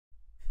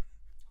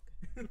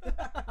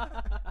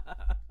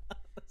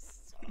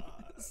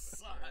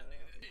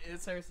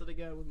it's Harrison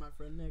again with my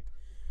friend Nick.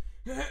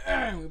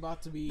 We're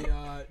about to be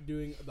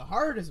doing the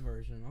hardest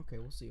version. Okay,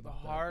 we'll see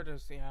about the that.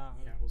 hardest, yeah.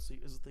 Yeah, we'll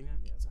see. Is the thing on?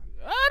 Yeah, it's on.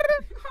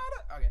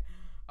 Okay.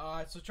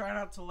 So try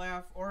not to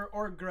laugh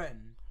or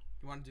grin.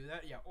 You want to do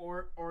that? Yeah,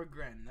 or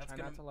grin. That's Try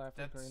not to laugh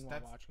or grin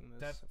while watching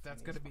this.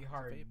 That's gonna be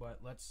hard, but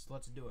let's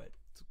do it.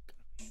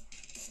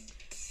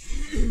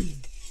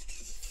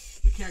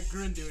 We can't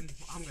grin, dude.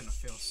 I'm gonna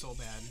fail so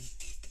bad.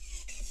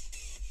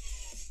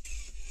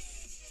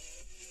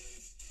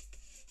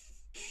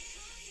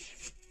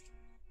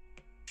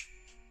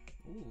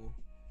 Ooh.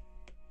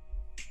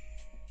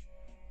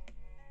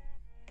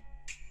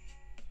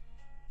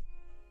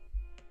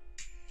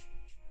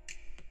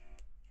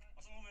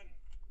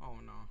 Oh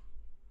no.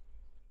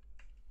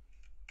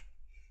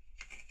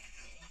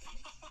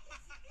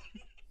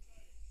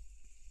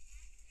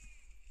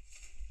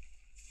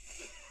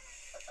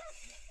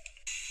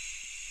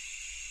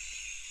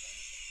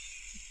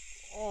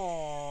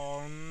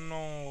 Oh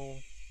no.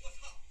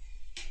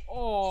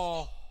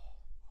 Oh.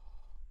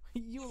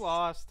 You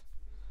lost.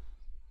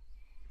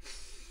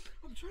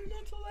 I'm trying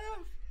not to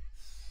laugh.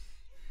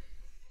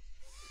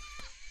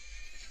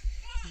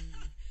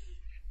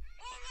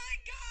 Oh my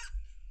god!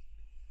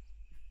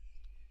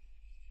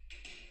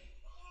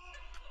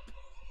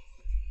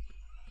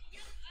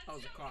 That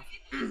was a cough.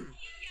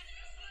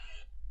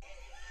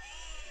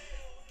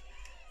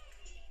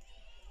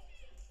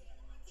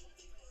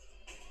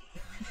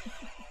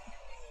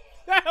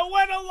 That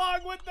went along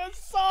with the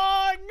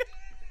song.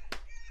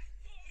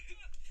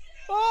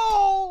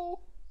 Oh.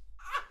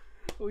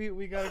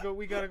 We gotta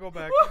go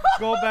back.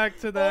 Go back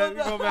to that.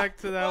 Go back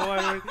to that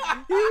one.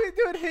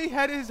 Dude, he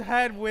had his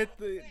head with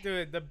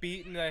the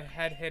beat and the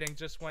head hitting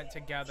just went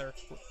together.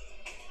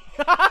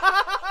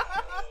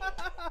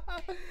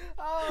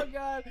 Oh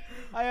god,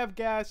 I have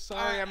gas.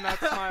 Sorry, I'm not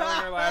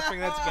smiling or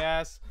laughing. That's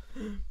gas.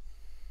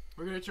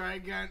 We're gonna try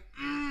again.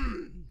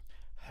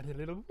 Had a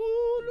little.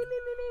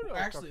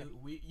 Actually,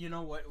 you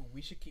know what?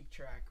 We should keep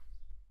track,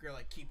 or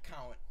like keep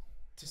count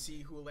to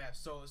see who laughs.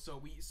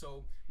 So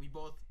we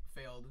both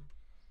failed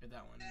at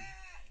that one.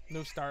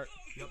 New start.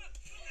 Yep.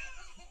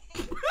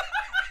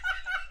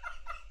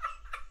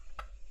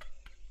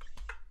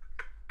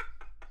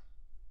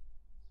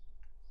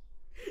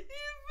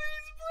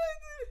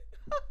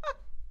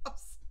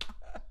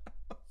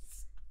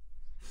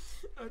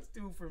 That's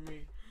 2 for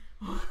me.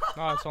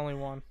 No, it's only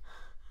 1.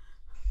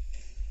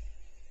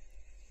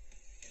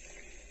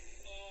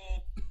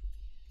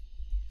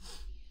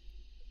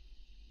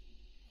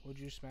 Would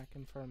you smack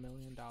him for $1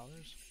 million?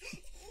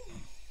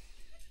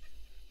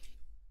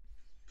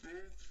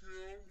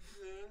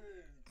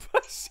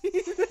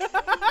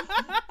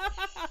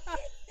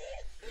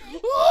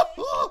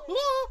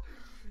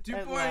 Two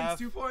And points. laugh.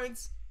 2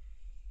 points.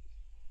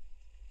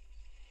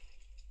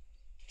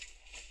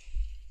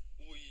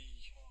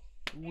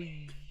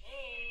 We.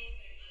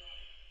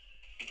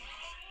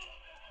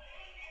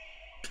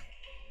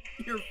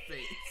 Your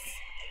face.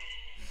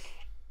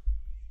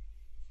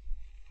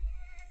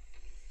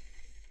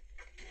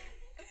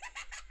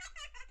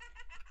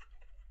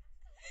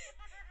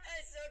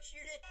 That's so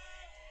cute.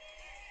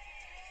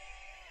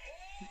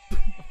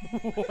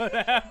 What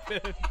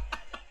happened?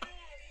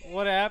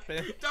 What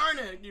happened? Darn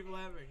it! I keep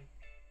laughing.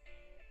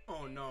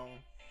 Oh no.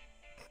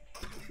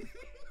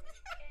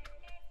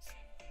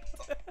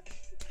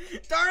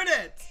 Darn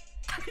it!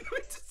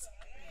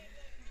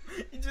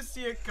 You just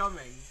see it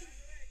coming.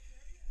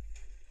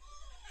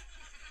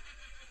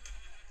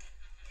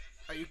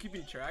 Are you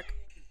keeping track?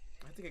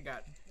 I think I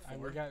got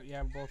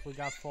 4. We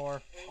got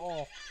 4.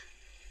 Oh,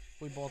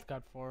 we both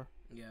got 4.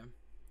 Yeah.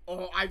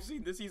 Oh, I've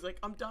seen this. He's like,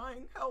 I'm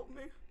dying. Help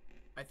me.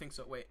 I think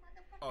so. Wait.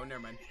 Oh,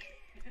 never mind.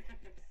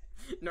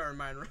 Never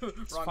mind.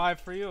 It's Wrong.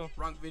 5 for you.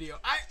 Wrong video.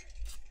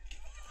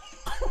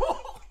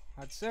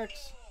 That's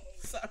 6.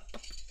 Son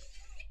of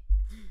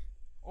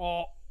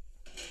Oh.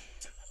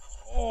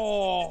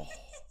 Oh.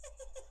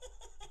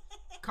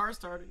 Car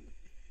starting.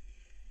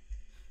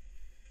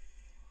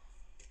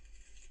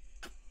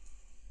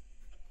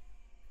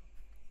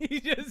 He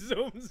just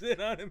zooms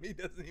in on him. He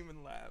doesn't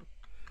even laugh.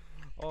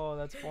 Oh,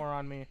 that's 4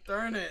 on me.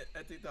 Darn it.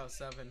 I think that was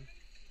 7.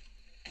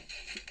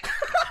 Got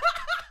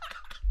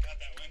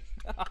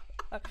that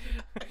one.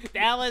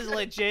 That was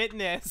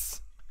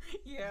legitness.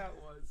 Yeah, it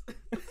was.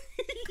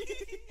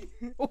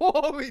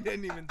 Oh, we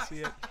didn't even see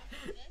it.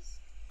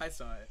 I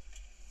saw it.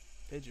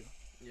 Did you?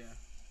 Yeah.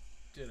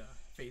 Did a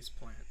face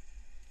plant.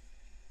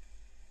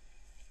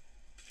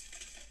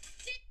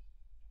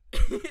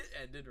 It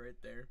ended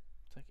right there.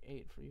 It's like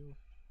 8 for you.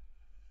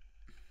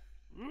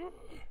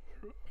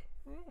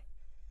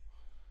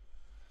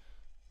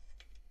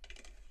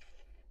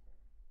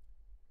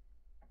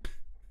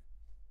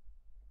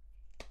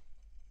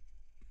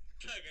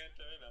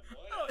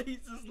 Oh, he's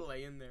just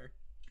laying there.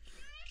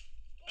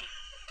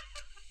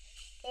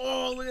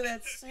 Oh, look at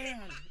that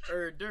sand.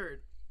 Or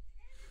dirt.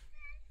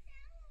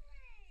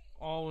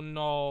 Oh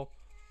no.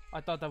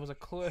 I thought that was a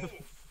cliff.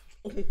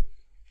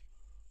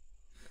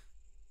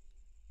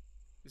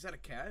 Is that a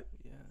cat?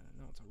 Yeah,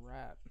 no, it's a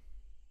rat.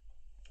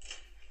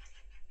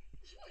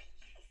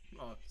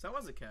 Oh, so that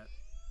was a cat.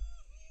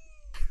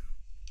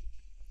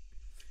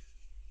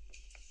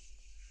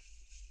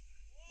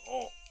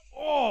 Oh,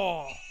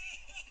 oh,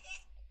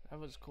 that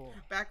was cool.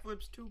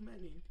 Backflips too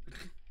many.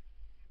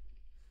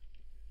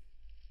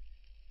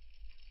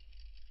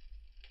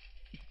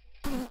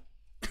 Darn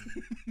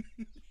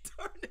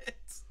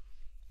it.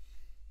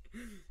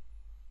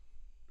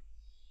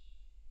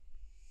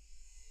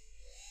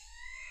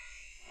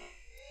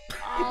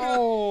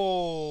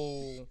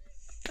 Ow!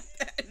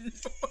 That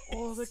noise.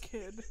 Oh, the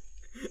kid.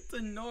 The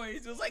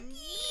noise. It was like.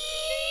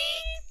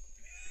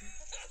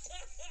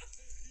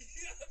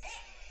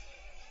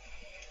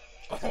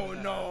 Oh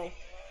no.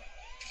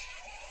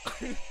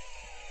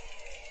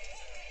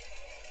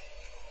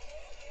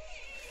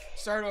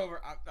 Start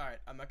over. Alright,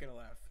 I'm not gonna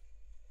laugh.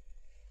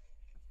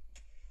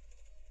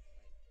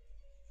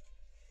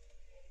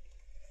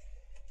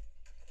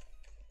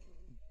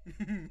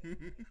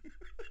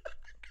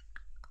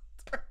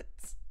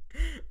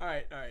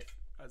 Alright.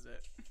 That's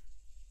it.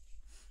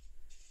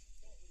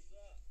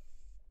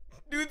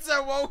 Dude said,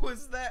 what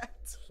was that?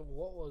 So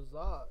what was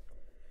that?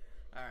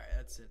 Alright,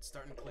 that's it.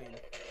 Starting clean.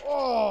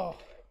 Oh!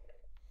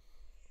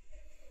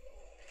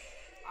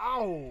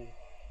 Ow!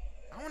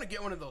 I want to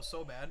get one of those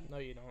so bad. No,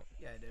 you don't.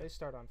 Yeah, I They do.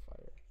 start on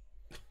fire.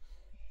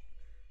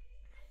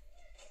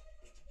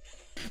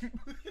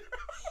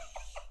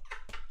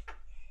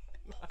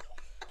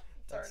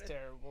 That's Darn it.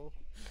 terrible.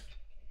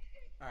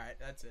 Alright,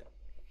 that's it.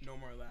 No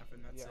more laughing.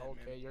 That's Yeah, it,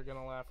 okay, man. you're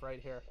gonna laugh right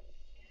here.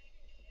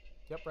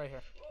 Yep, right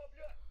here.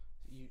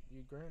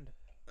 You grinned.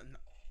 No.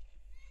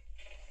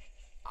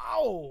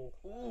 Ow!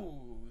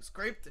 Ooh,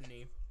 scraped the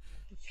knee.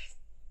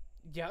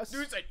 Yes.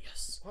 Dude said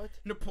yes. What?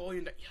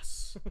 Napoleon said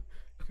yes.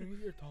 Can you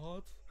hear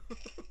thoughts?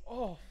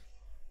 Oh,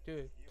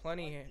 dude,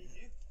 plenty hair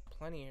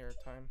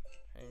time,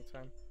 hang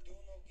time.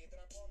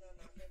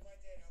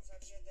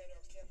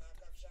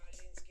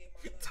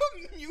 The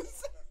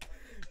music.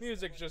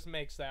 Music just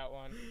makes that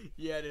one.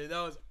 Yeah, dude,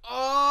 that was.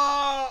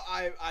 Oh,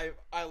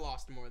 I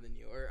lost more than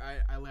you, or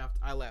I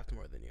laughed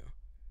more than you.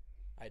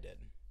 I did.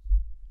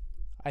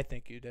 I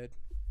think you did.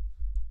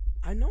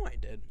 I know I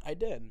did. I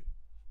did.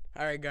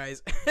 All right,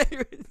 guys.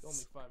 You owe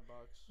me $5.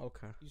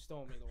 Okay. You still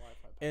owe me the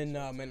Wi-Fi password. And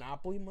too.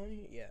 Monopoly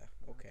money? Yeah.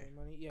 Okay.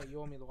 Monopoly money? Yeah, you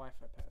owe me the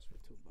Wi-Fi password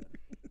too, bud.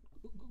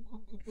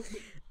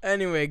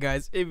 Anyway,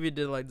 guys, if you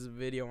did like this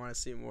video, want to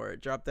see more,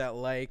 drop that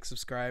like,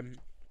 subscribe,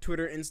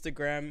 Twitter,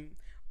 Instagram,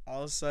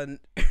 all of a sudden,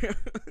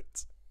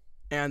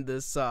 and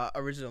this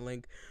original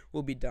link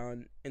will be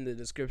down in the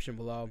description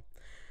below.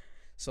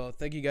 So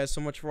thank you guys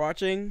so much for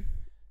watching,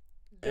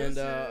 and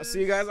see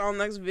you guys on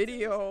the next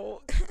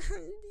video.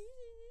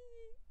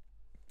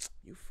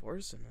 You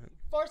forcing it.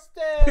 Forced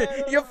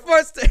it! You're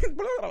forced it.